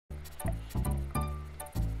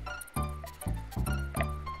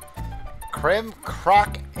Krim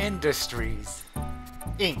Croc Industries,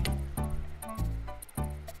 Inc.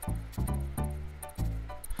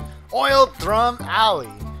 Oil Drum Alley.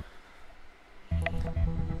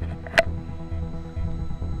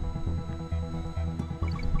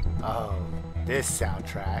 Oh, this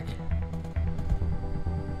soundtrack.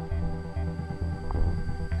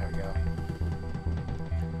 There we go.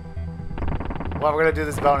 Well, we're gonna do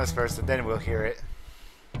this bonus first, and then we'll hear it.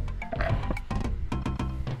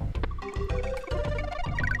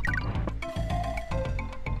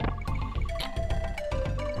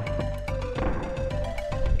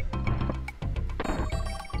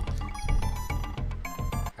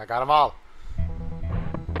 I got them all.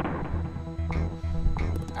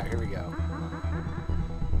 Alright, here we go.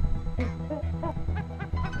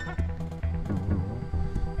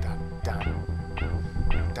 Dun, dun.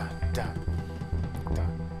 Dun, dun.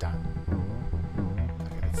 Dun, dun.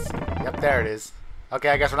 Okay, let's see. Yep, there it is. Okay,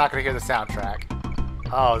 I guess we're not going to hear the soundtrack.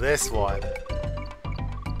 Oh, this one.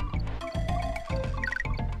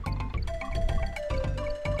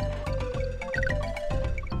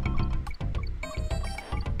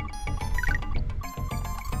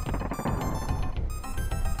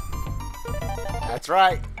 That's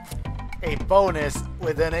right. A bonus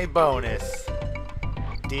within a bonus.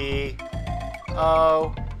 D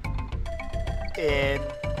O N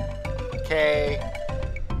K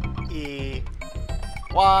E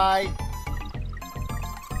Y.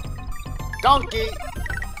 Donkey.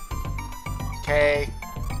 K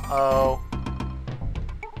O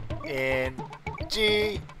N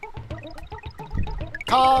G.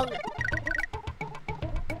 Kong.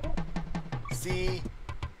 C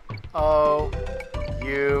O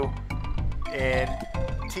U N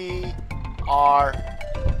T R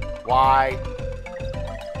Y.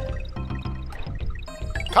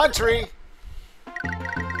 Country.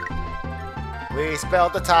 We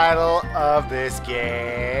spelled the title of this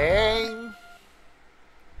game.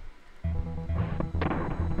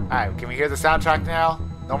 Alright, can we hear the soundtrack now?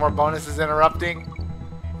 No more bonuses interrupting.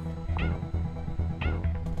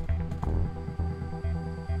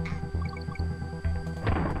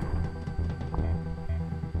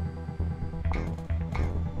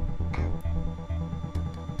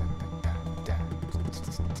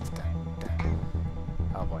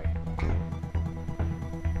 Oh boy.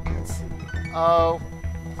 Let's see. Oh.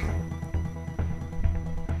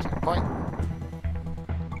 Checkpoint.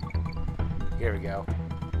 Here we go.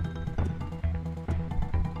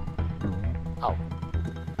 Oh.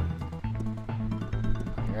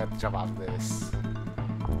 I have to jump off this.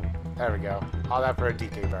 There we go. All that for a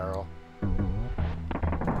DK barrel.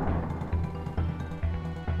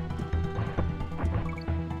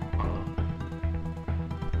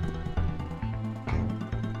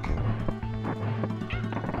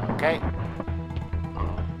 Okay.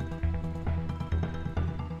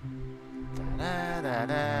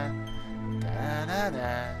 Da-da-da-da.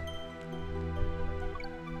 Da-da-da.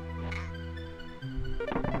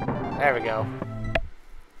 There we go.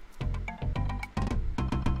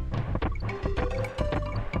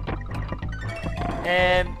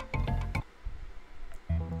 And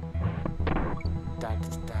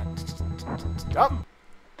oh,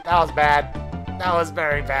 that was bad. That was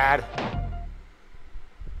very bad.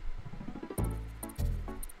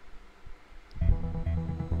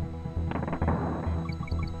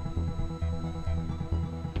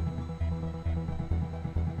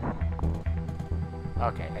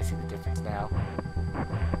 Okay, I see the difference now.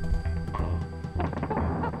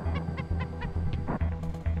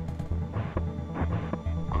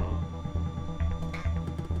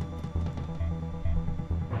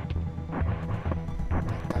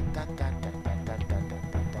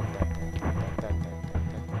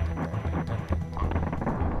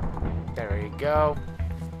 There we go.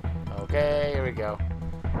 Okay, here we go.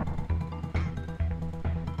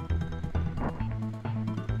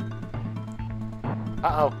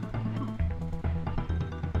 Uh-oh.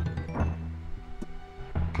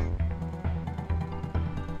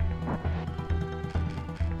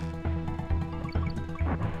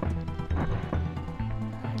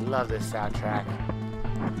 Love this soundtrack.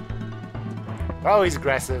 Always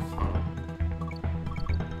aggressive.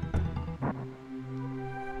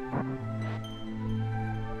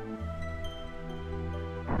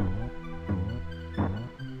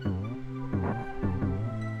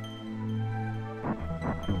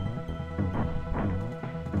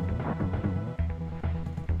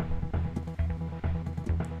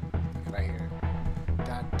 Right here.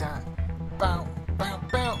 Dun, dun. Bow, bow,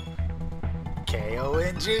 bow.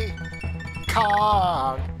 K-O-N-G.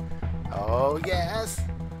 Kong. Oh, yes.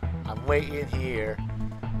 I'm waiting here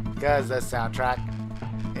because the soundtrack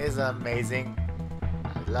is amazing.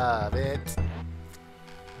 I love it.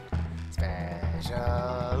 Especially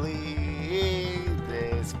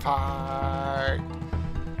this part.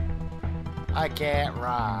 I can't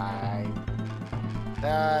rhyme,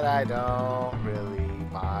 but I don't really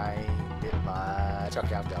mind it much.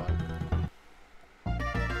 Okay, I'm going.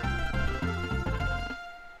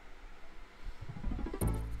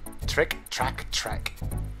 Trick, track, track.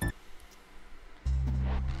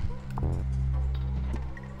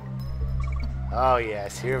 Oh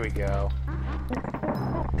yes, here we go.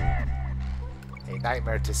 A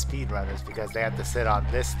nightmare to speedrunners because they have to sit on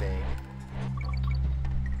this thing.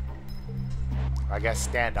 Or I guess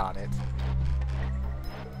stand on it.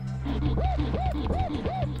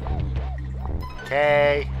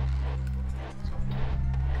 Okay.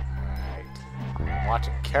 Alright. I'm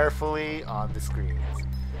watching carefully on the screens.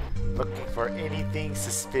 Looking for anything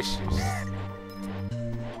suspicious.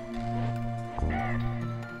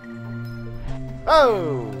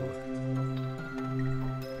 Oh!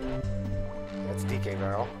 That's DK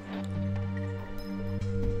barrel.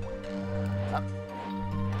 Up.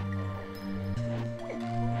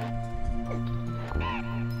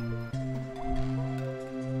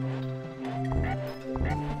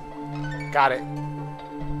 Got it.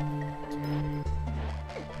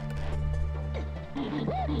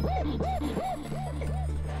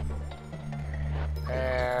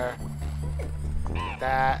 There.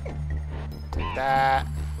 That. Take that.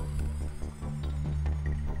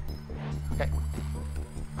 Okay.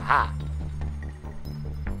 Aha.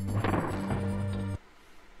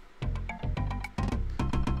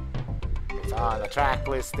 It's on the track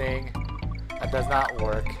listing. That does not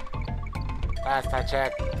work. Last I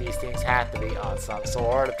checked, these things have to be on some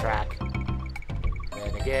sort of track.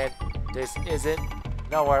 Then again, this isn't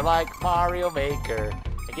nowhere like Mario Maker,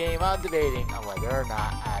 a game I'm debating on whether or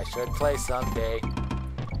not I should play someday.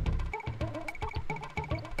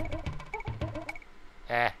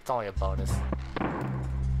 It's only a bonus.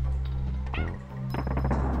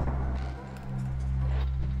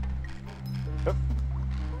 Oop.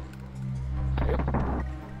 Oop.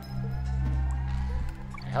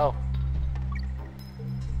 Hell.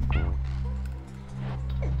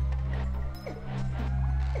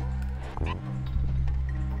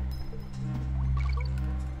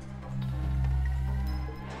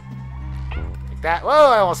 Take that. Whoa,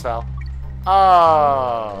 I almost fell.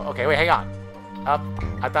 Oh, okay, wait, hang on. Up.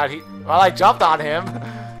 I thought he... Well, I jumped on him.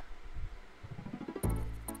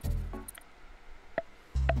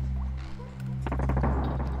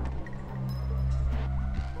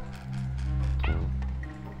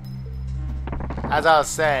 As I was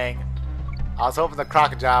saying, I was hoping the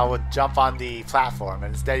crocodile would jump on the platform,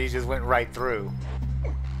 and instead he just went right through.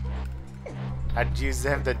 I'd use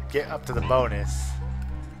him to get up to the bonus.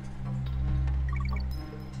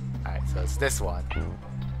 Alright, so it's this one.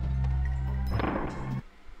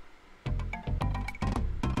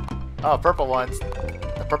 Oh, purple ones.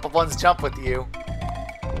 The purple ones jump with you.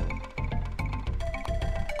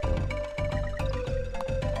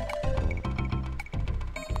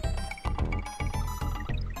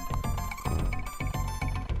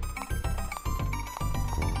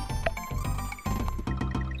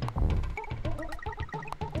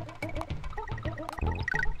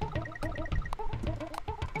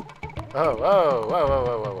 Oh, whoa, whoa, whoa,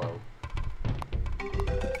 whoa, whoa,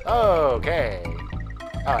 whoa. Okay.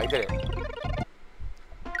 Oh, I did it.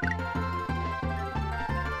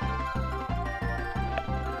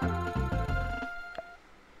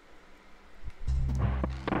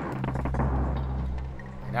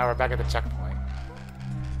 And now we're back at the checkpoint.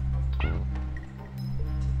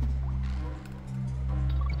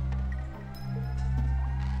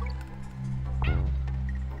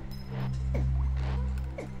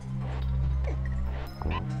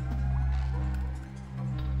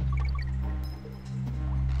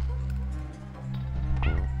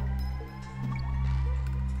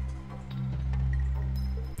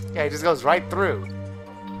 Yeah, he just goes right through.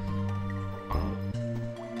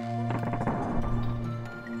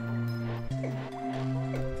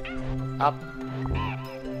 Up.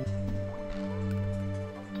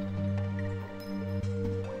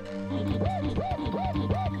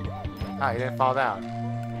 Ah, he didn't fall down.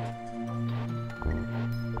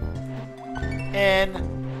 In.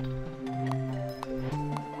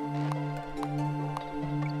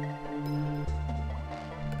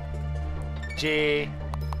 G.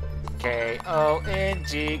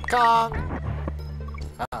 K-O-N-G, Kong!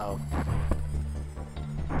 Uh-oh.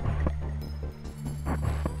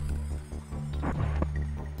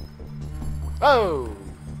 Oh!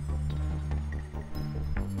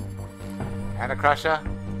 Anna Crusher?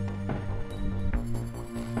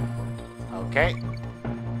 Okay.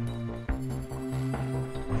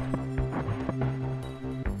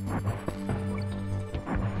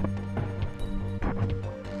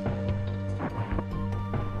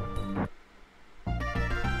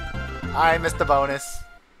 I missed the bonus.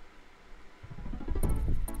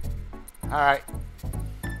 Alright.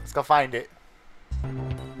 Let's go find it.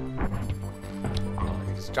 You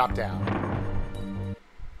just drop down.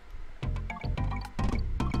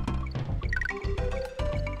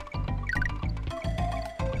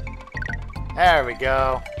 There we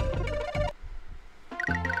go.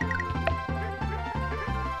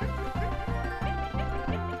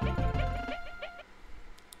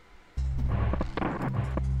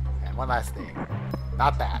 And one last thing.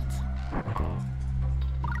 Not that.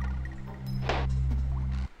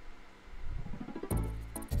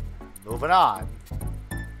 Moving on.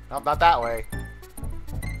 Nope, not that way.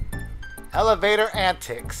 Elevator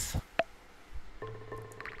antics.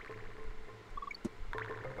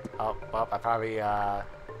 Oh, well, I probably, oh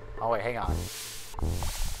wait, hang on.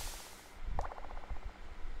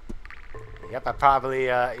 Yep, I probably,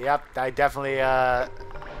 yep, I definitely, here,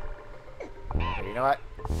 you know what?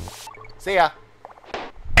 See ya!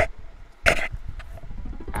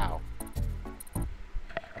 Ow.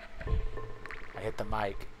 I hit the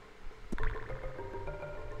mic.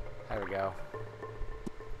 There we go.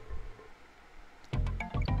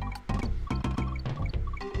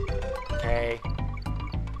 K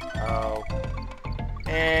O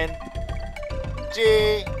N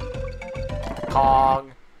G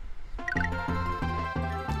Kong.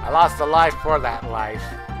 I lost a life for that life.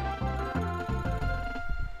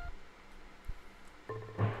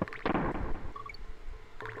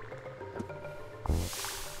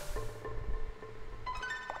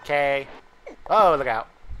 K. Oh, look out.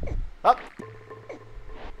 Up.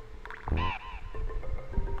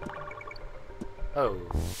 Oh.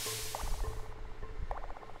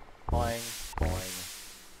 Boing, boing.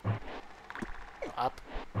 Up.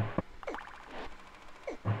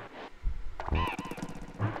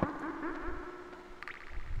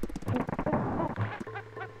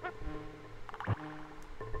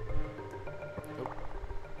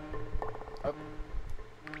 Up.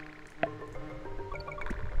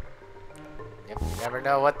 Yep, you never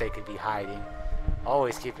know what they could be hiding.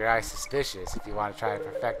 Always keep your eyes suspicious if you want to try to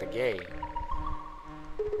perfect the game.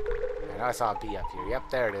 I know I saw a bee up here. Yep,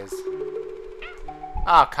 there it is.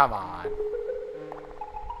 Oh, come on.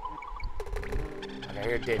 Okay,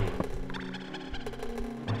 here, Diddy.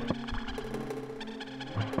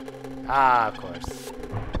 Ah, of course.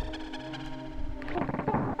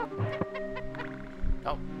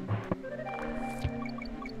 Oh.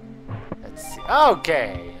 Let's see.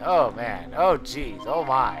 Okay. Oh, man. Oh, jeez. Oh,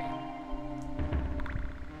 my.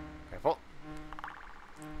 Careful.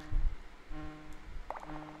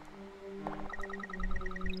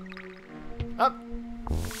 Up.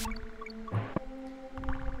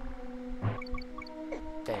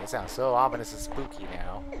 Dang, it sounds so ominous and spooky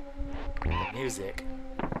now. The music.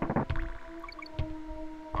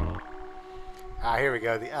 Ah, here we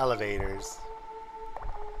go. The elevators.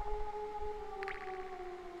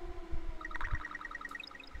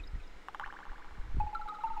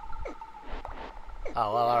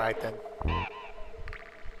 Oh, well, alright then.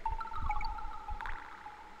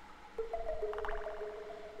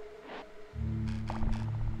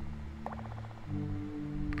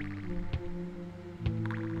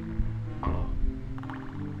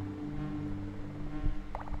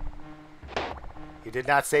 You did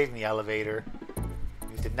not save me, elevator.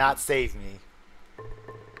 You did not save me.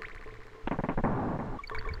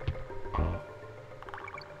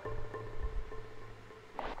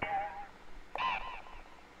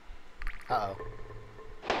 Uh-oh.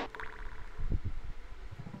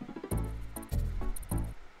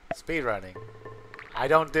 Speedrunning. I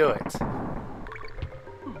don't do it.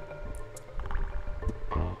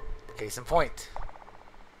 Case in point.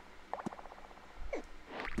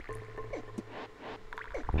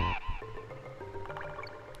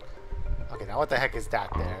 Okay, now what the heck is that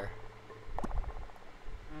there?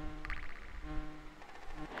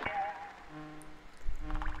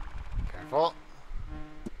 Careful.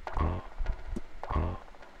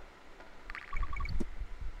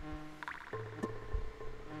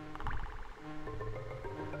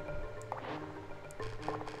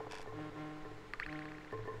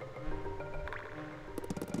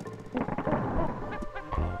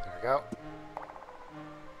 There we go.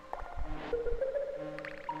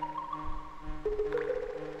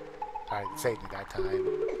 Alright, it saved me that time.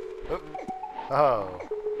 Oop. Oh.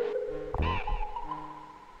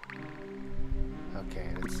 Okay,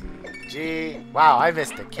 let's see. G. Wow, I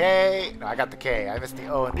missed the K. No, I got the K. I missed the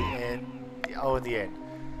O and the N. Oh, in the end.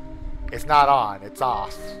 It's not on. It's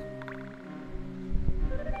off.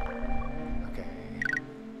 Okay.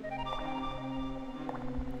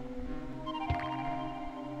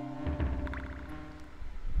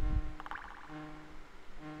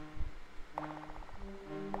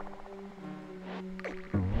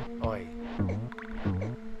 Oi.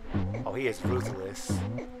 Oh, he is ruthless.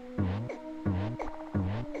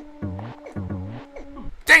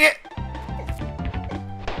 Dang it!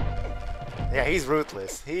 Yeah, he's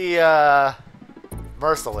ruthless. He,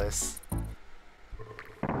 merciless.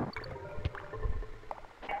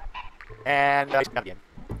 And, again.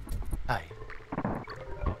 Hi.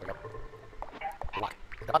 Walk.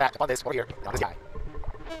 Jump on that. Jump on this. Over here. On this guy.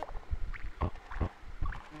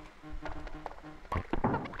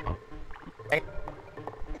 Dang it.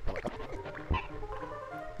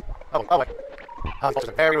 Oh, wait. Oh, these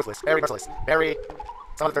are very ruthless. Very merciless. Very...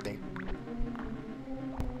 Some of the 13.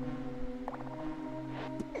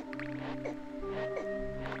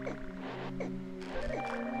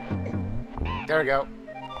 There we go.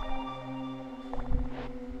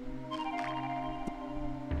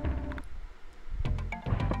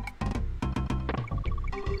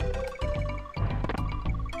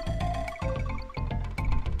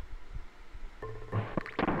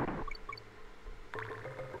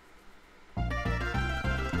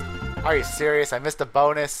 Are you serious? I missed a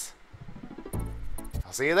bonus.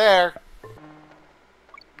 I'll see you there.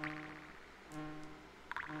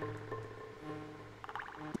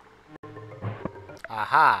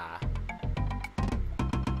 Aha.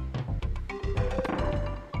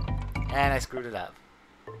 And I screwed it up.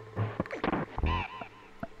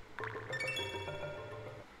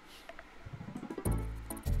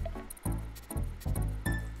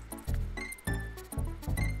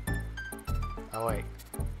 Oh wait.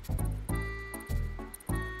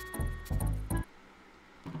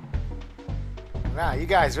 Wow, you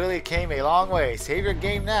guys really came a long way. Save your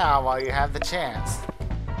game now while you have the chance.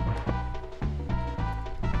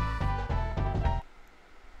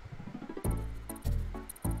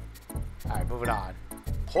 Alright, moving on.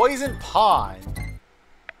 Poison Pond.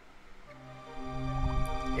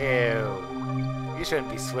 Ew. You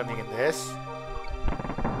shouldn't be swimming in this.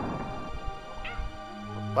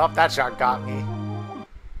 Well, that shark got me.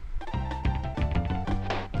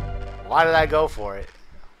 Why did I go for it?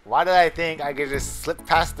 Why did I think I could just slip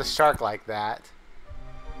past the shark like that?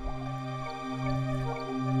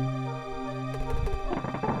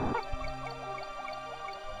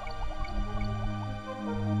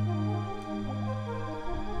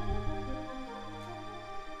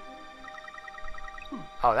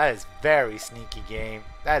 Oh, that is very sneaky game.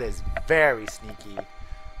 That is very sneaky.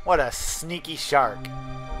 What a sneaky shark.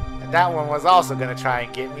 And that one was also going to try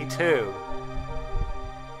and get me too.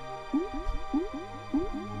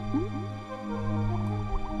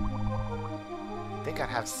 I think I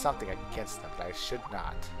have something against them, but I should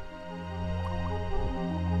not.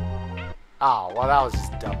 Oh, well that was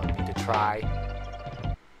just dumb of me to try.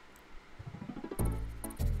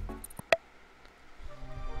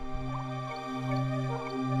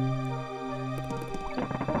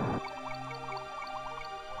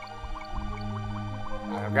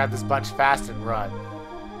 Alright, grab this bunch fast and run.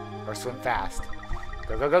 Or swim fast.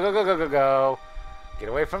 Go, go, go, go, go, go, go, go. Get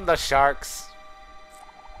away from the sharks.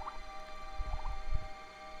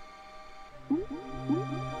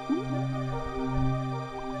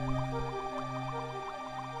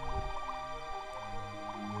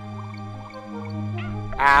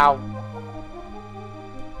 Ow.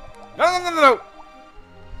 No, no, no, no, no.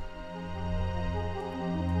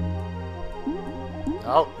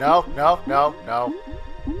 No, no, no, no, no.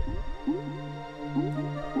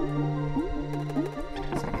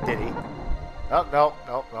 Did he? No, no,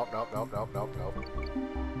 no, no, no, no, no, no, no.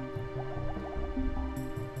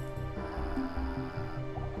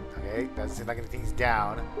 Okay, doesn't seem like anything's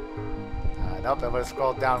down. Nope, that would have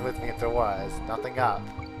scrolled down with me if there was. Nothing up.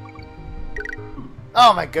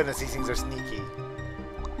 Oh my goodness, these things are sneaky.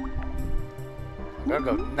 I'm gonna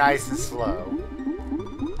go nice and slow.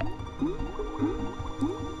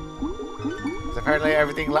 Apparently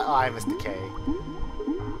everything oh, I missed the K.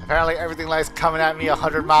 Apparently everything likes coming at me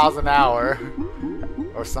 100 miles an hour.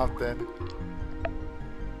 Or something.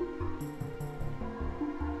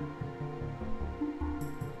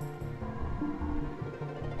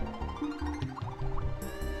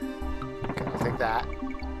 Okay, I'll take that.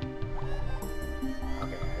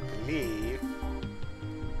 Okay, I believe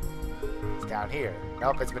it's down here.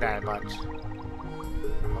 Nope, it's Banana Bunch.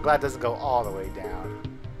 I'm glad it doesn't go all the way down.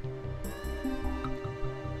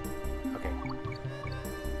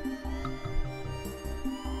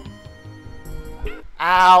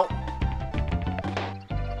 Ow!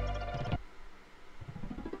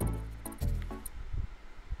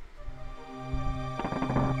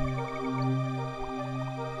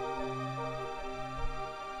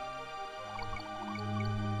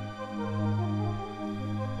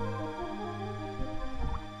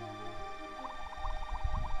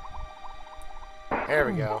 Here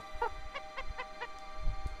we go.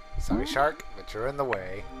 Sorry, shark, but you're in the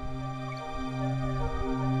way.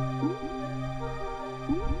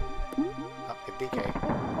 Oh, get DK.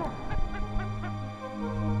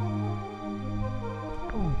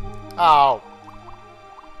 Oh!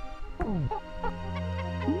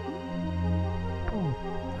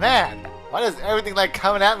 Man! Why is everything like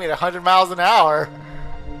coming at me at 100 miles an hour?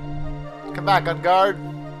 Come back on guard.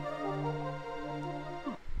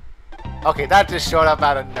 Okay, that just showed up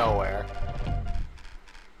out of nowhere.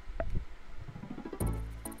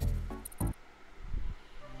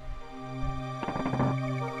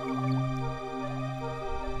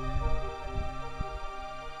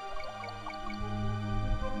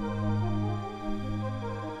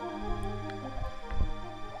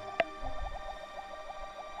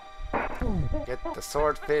 Get the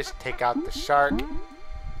swordfish, take out the shark, and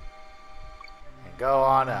go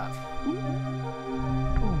on up.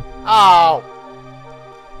 Oh!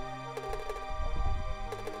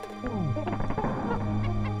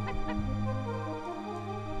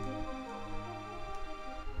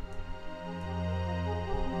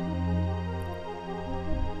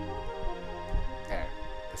 There.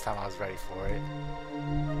 This time I was ready for it.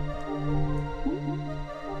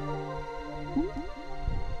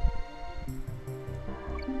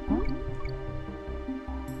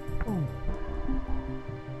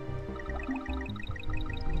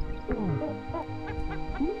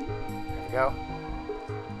 Go.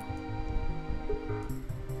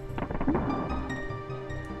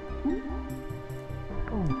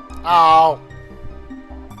 Oh.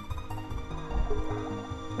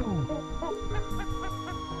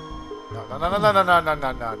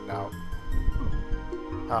 No.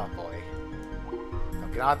 Oh boy. No,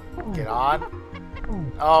 get on. Get on.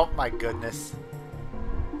 Oh my goodness.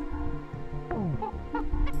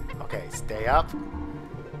 Okay, stay up.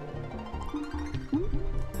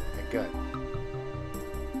 Good.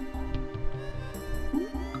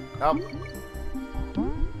 Nope.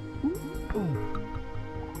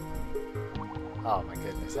 Oh my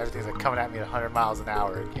goodness, everything's like coming at me at 100 miles an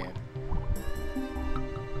hour again.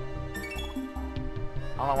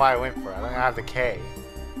 I don't know why I went for it. I don't have the K.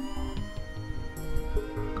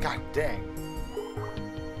 God dang.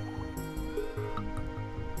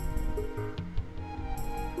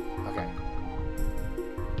 Okay.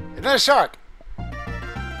 And then a shark!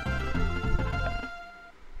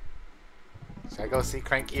 Should I go see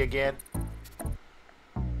Cranky again?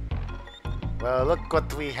 Well, look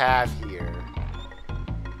what we have here.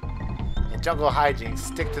 In jungle hijinks,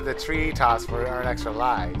 stick to the treetops for earn extra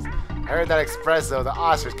lives. I heard that express though, the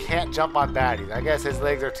ostrich can't jump on baddies. I guess his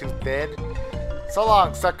legs are too thin. So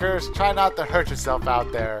long, suckers. Try not to hurt yourself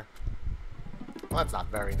out there. Well, that's not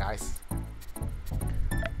very nice.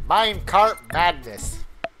 Minecart madness.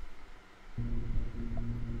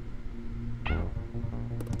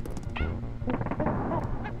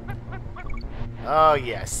 Oh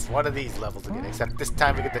yes, one of these levels again, except this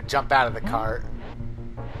time we get to jump out of the cart.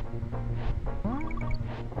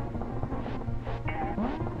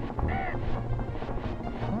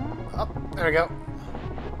 Oh, there we go.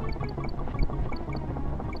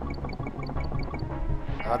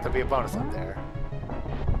 I thought there'd be a bonus up there.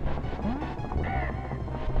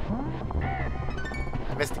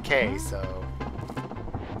 I missed the K, so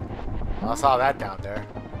I saw that down there.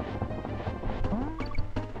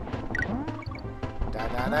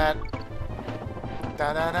 Da-da-da.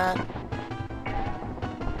 Da-da-da.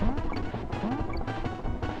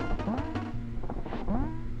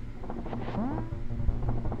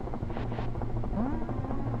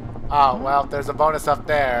 Oh, well, there's a bonus up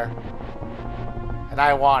there. And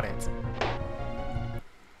I want it.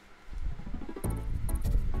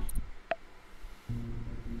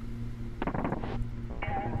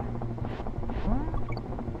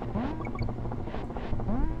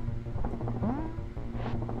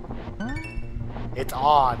 It's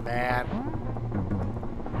on, man.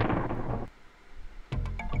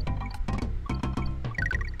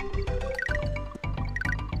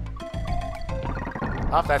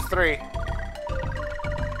 Oh, that's 3.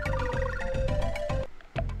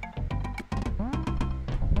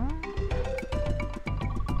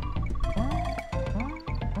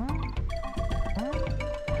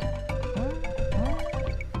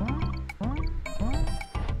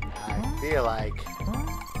 I feel like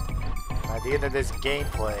by the end of this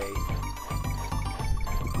gameplay,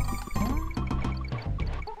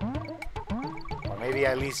 or maybe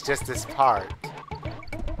at least just this part,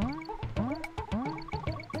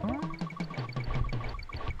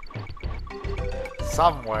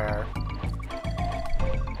 somewhere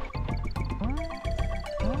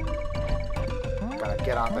I'm gonna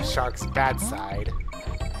get on the shark's bad side.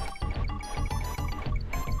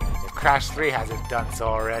 Crash 3 hasn't done so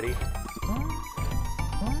already.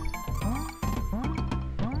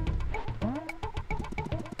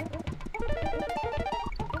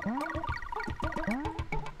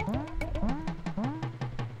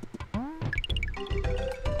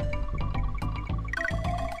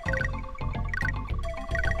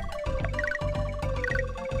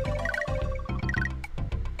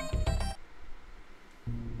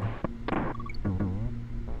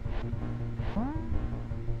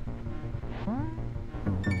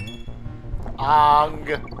 Ong.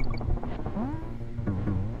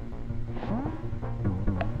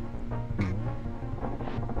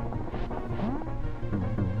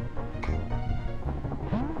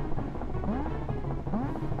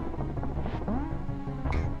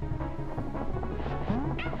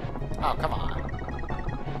 Oh, come on.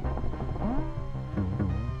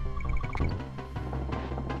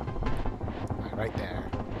 Right there.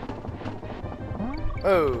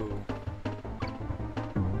 Oh.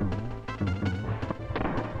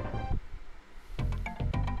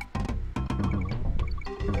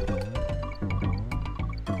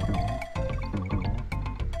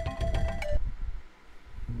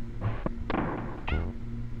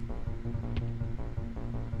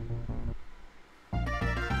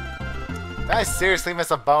 Did I seriously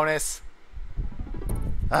miss a bonus?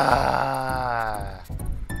 Ah.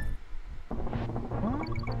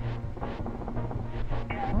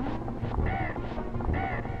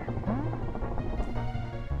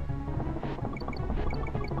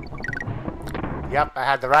 Yep, I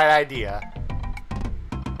had the right idea.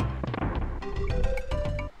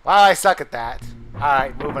 Well, I suck at that.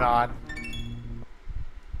 Alright, moving on.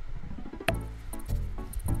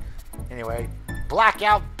 Anyway,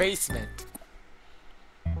 Blackout Basement.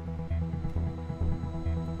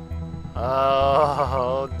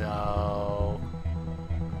 Oh no.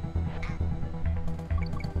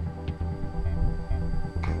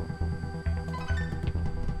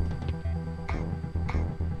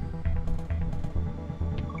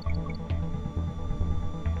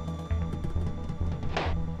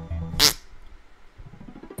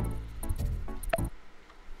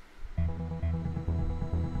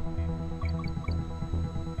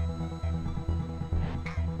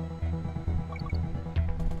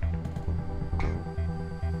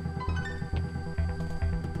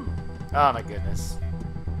 Oh my goodness.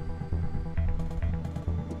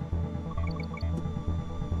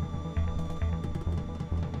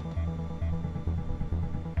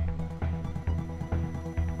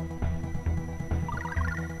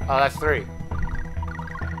 Oh, that's 3.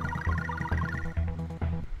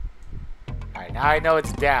 Alright, now I know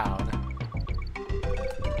it's down.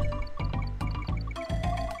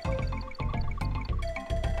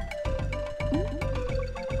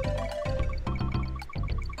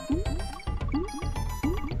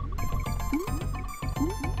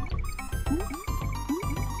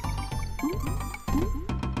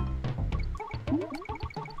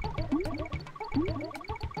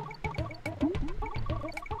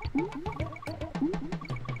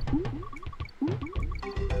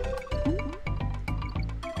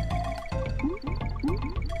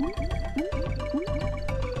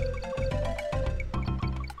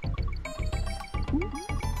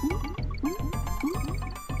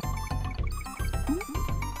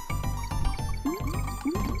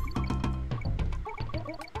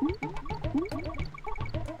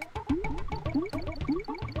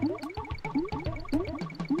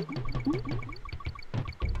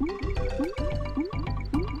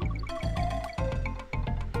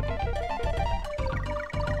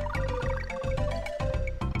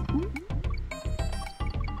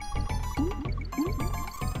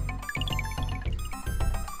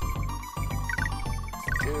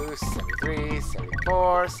 Seventy-two, 73,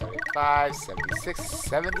 74, 75, 76,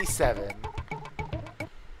 77.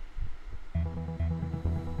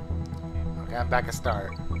 Okay, I'm back at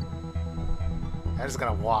start. I'm just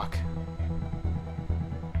gonna walk.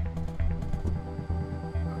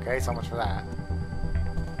 Okay, so much for that.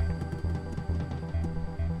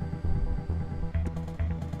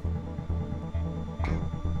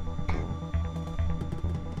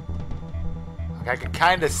 Okay, I can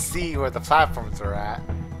kind of see where the platforms are at.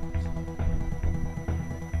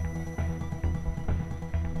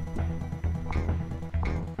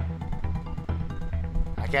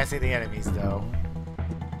 I can't see the enemies though.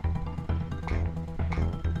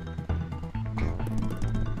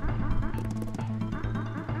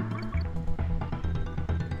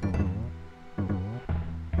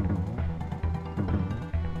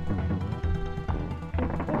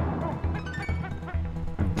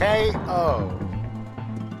 KO.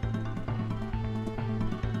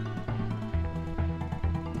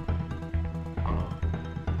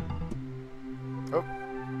 Oh.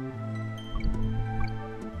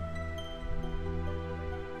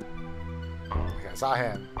 Okay, I saw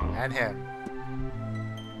him. And him.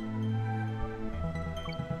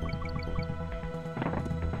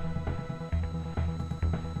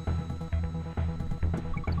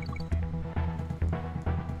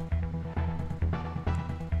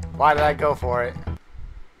 Why did I go for it?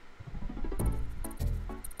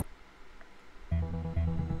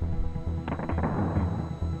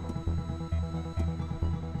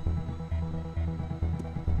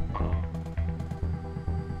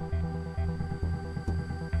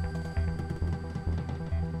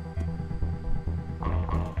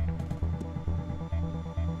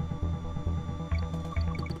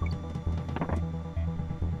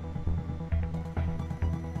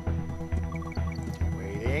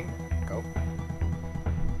 Go.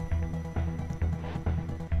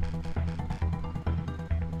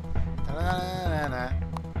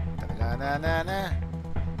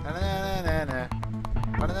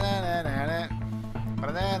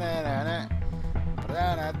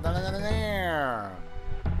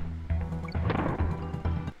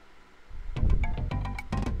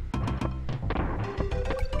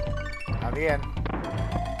 On the end.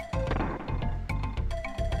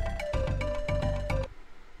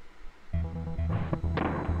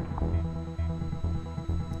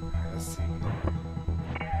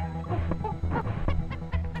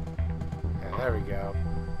 There we go.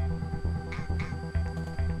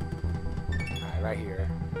 Alright, right here.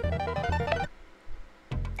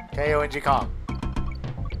 KO and Kong.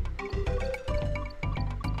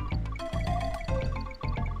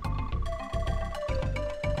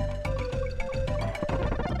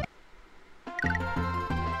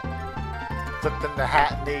 Flipping the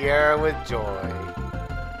hat in the air with joy.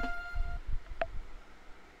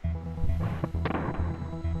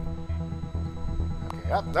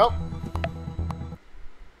 Okay, up, nope.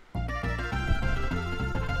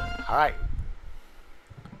 Alright.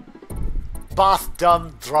 Boss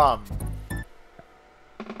Dumb Drum.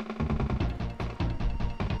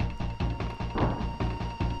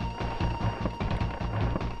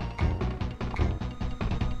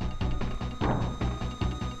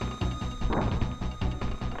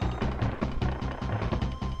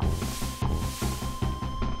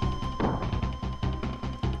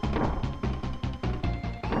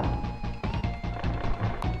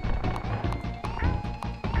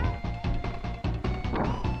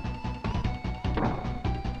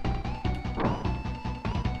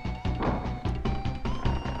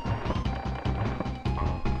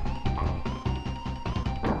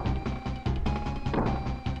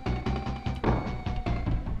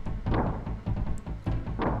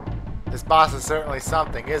 This boss is certainly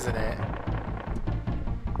something, isn't it?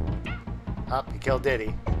 Oh, he killed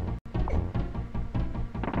Diddy.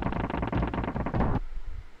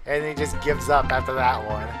 And he just gives up after that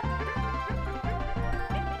one.